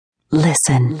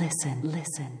Listen.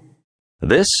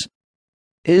 This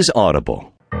is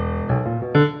Audible.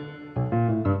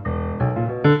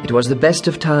 It was the best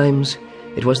of times,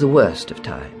 it was the worst of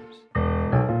times.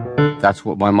 That's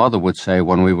what my mother would say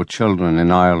when we were children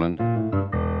in Ireland.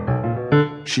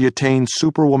 She attained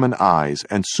superwoman eyes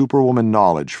and superwoman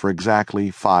knowledge for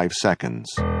exactly 5 seconds.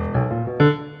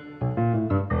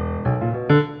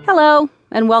 Hello,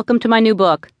 and welcome to my new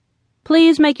book.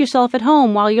 Please make yourself at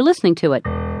home while you're listening to it.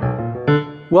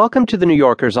 Welcome to The New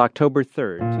Yorker's October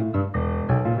 3rd.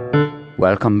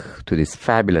 Welcome to this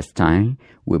fabulous time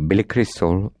with Billy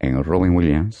Crystal and Robin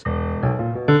Williams.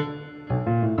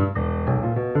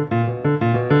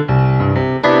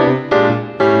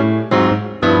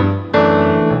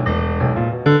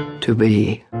 To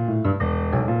be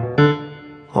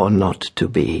or not to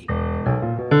be?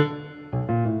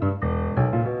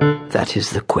 That is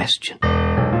the question.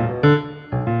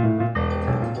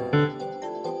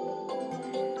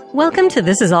 Welcome to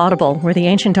This is Audible, where the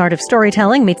ancient art of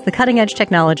storytelling meets the cutting-edge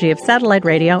technology of satellite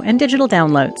radio and digital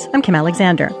downloads. I'm Kim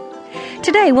Alexander.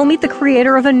 Today, we'll meet the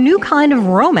creator of a new kind of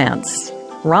romance.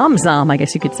 Rom-zom, I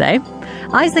guess you could say.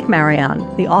 Isaac Marion,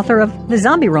 the author of the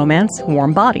zombie romance,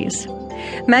 Warm Bodies.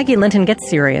 Maggie Linton gets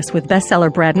serious with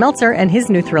bestseller Brad Meltzer and his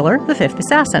new thriller, The Fifth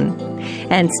Assassin.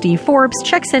 And Steve Forbes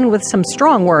checks in with some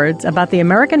strong words about the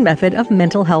American method of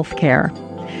mental health care.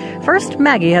 First,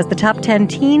 Maggie has the top 10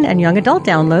 teen and young adult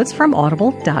downloads from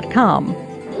Audible.com.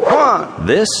 1,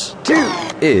 this 2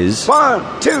 is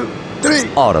 1, 2,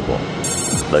 3 Audible.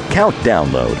 The Count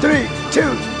Download. 3, 2,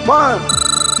 1.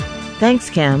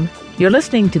 Thanks, Kim. You're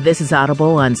listening to This is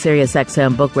Audible on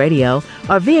SiriusXM Book Radio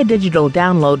or via digital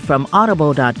download from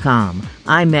Audible.com.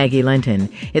 I'm Maggie Linton.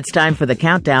 It's time for the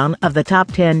countdown of the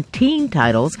top 10 teen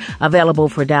titles available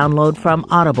for download from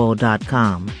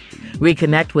Audible.com.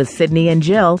 Reconnect with Sydney and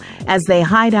Jill as they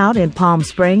hide out in Palm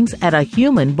Springs at a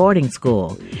human boarding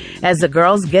school. As the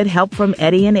girls get help from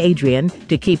Eddie and Adrian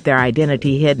to keep their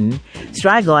identity hidden,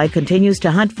 Strigoi continues to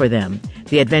hunt for them.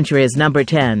 The adventure is number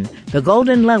 10, The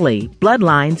Golden Lily,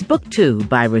 Bloodlines, Book 2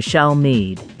 by Rochelle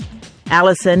Mead.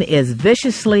 Allison is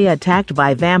viciously attacked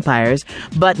by vampires,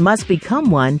 but must become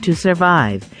one to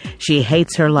survive. She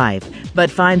hates her life,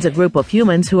 but finds a group of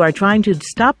humans who are trying to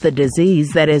stop the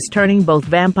disease that is turning both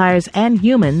vampires and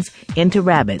humans into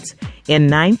rabbits. In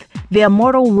 9th, The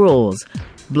Immortal Rules,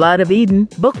 Blood of Eden,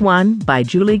 Book 1 by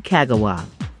Julie Kagawa.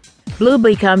 Blue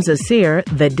becomes a seer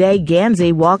the day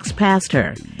Gansey walks past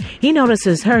her. He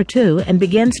notices her too and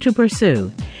begins to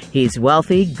pursue. He's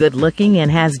wealthy, good-looking, and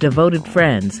has devoted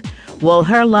friends. Will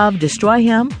her love destroy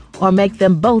him or make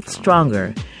them both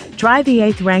stronger? Try the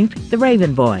 8th-ranked The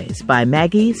Raven Boys by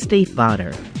Maggie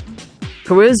Stiefvater.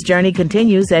 Caru's journey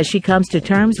continues as she comes to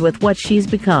terms with what she's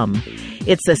become.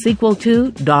 It's the sequel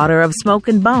to Daughter of Smoke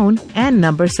and Bone and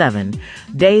number 7,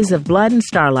 Days of Blood and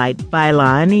Starlight by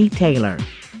Laini Taylor.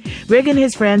 Rig and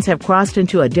his friends have crossed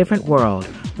into a different world.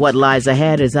 What lies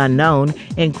ahead is unknown,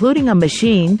 including a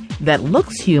machine that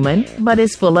looks human but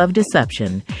is full of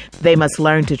deception. They must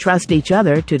learn to trust each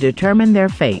other to determine their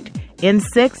fate. In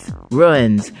 6th,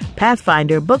 Ruins,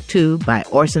 Pathfinder, Book 2 by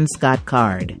Orson Scott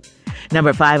Card.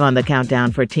 Number 5 on the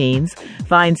countdown for teens,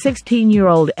 find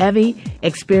 16-year-old Evie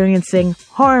experiencing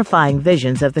horrifying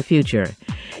visions of the future.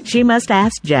 She must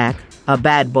ask Jack, a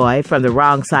bad boy from the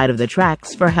wrong side of the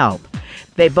tracks, for help.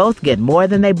 They both get more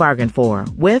than they bargained for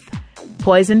with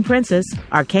Poison Princess,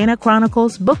 Arcana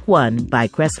Chronicles, Book 1 by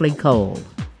Cressley Cole.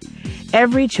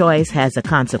 Every choice has a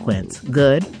consequence,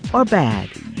 good or bad.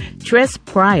 Triss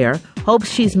Pryor hopes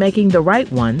she's making the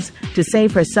right ones to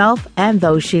save herself and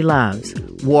those she loves.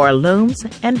 War looms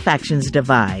and factions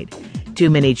divide.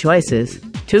 Too many choices,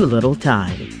 too little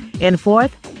time. In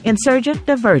 4th, Insurgent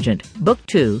Divergent, Book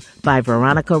 2 by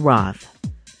Veronica Roth.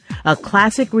 A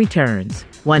classic returns.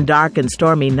 One dark and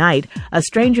stormy night, a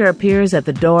stranger appears at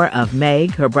the door of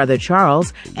Meg, her brother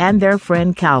Charles, and their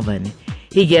friend Calvin.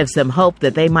 He gives them hope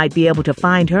that they might be able to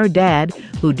find her dad,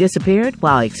 who disappeared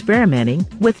while experimenting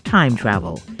with time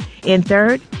travel. In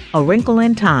 3rd, A Wrinkle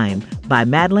in Time by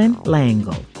Madeleine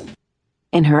L'Engle.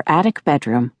 In her attic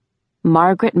bedroom,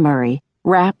 Margaret Murray,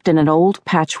 wrapped in an old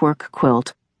patchwork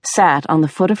quilt, sat on the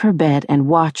foot of her bed and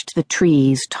watched the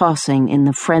trees tossing in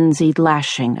the frenzied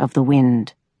lashing of the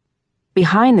wind.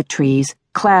 Behind the trees,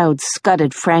 clouds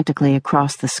scudded frantically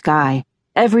across the sky.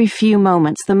 Every few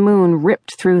moments the moon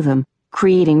ripped through them,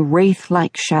 creating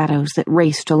wraith-like shadows that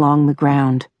raced along the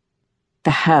ground.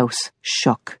 The house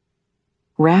shook.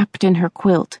 Wrapped in her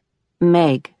quilt,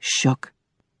 Meg shook.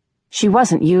 She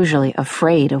wasn't usually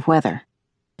afraid of weather.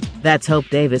 That's Hope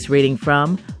Davis reading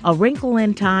from A Wrinkle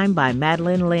in Time by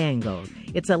Madeleine L'Engle.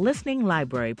 It's a listening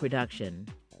library production.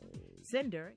 Cinder...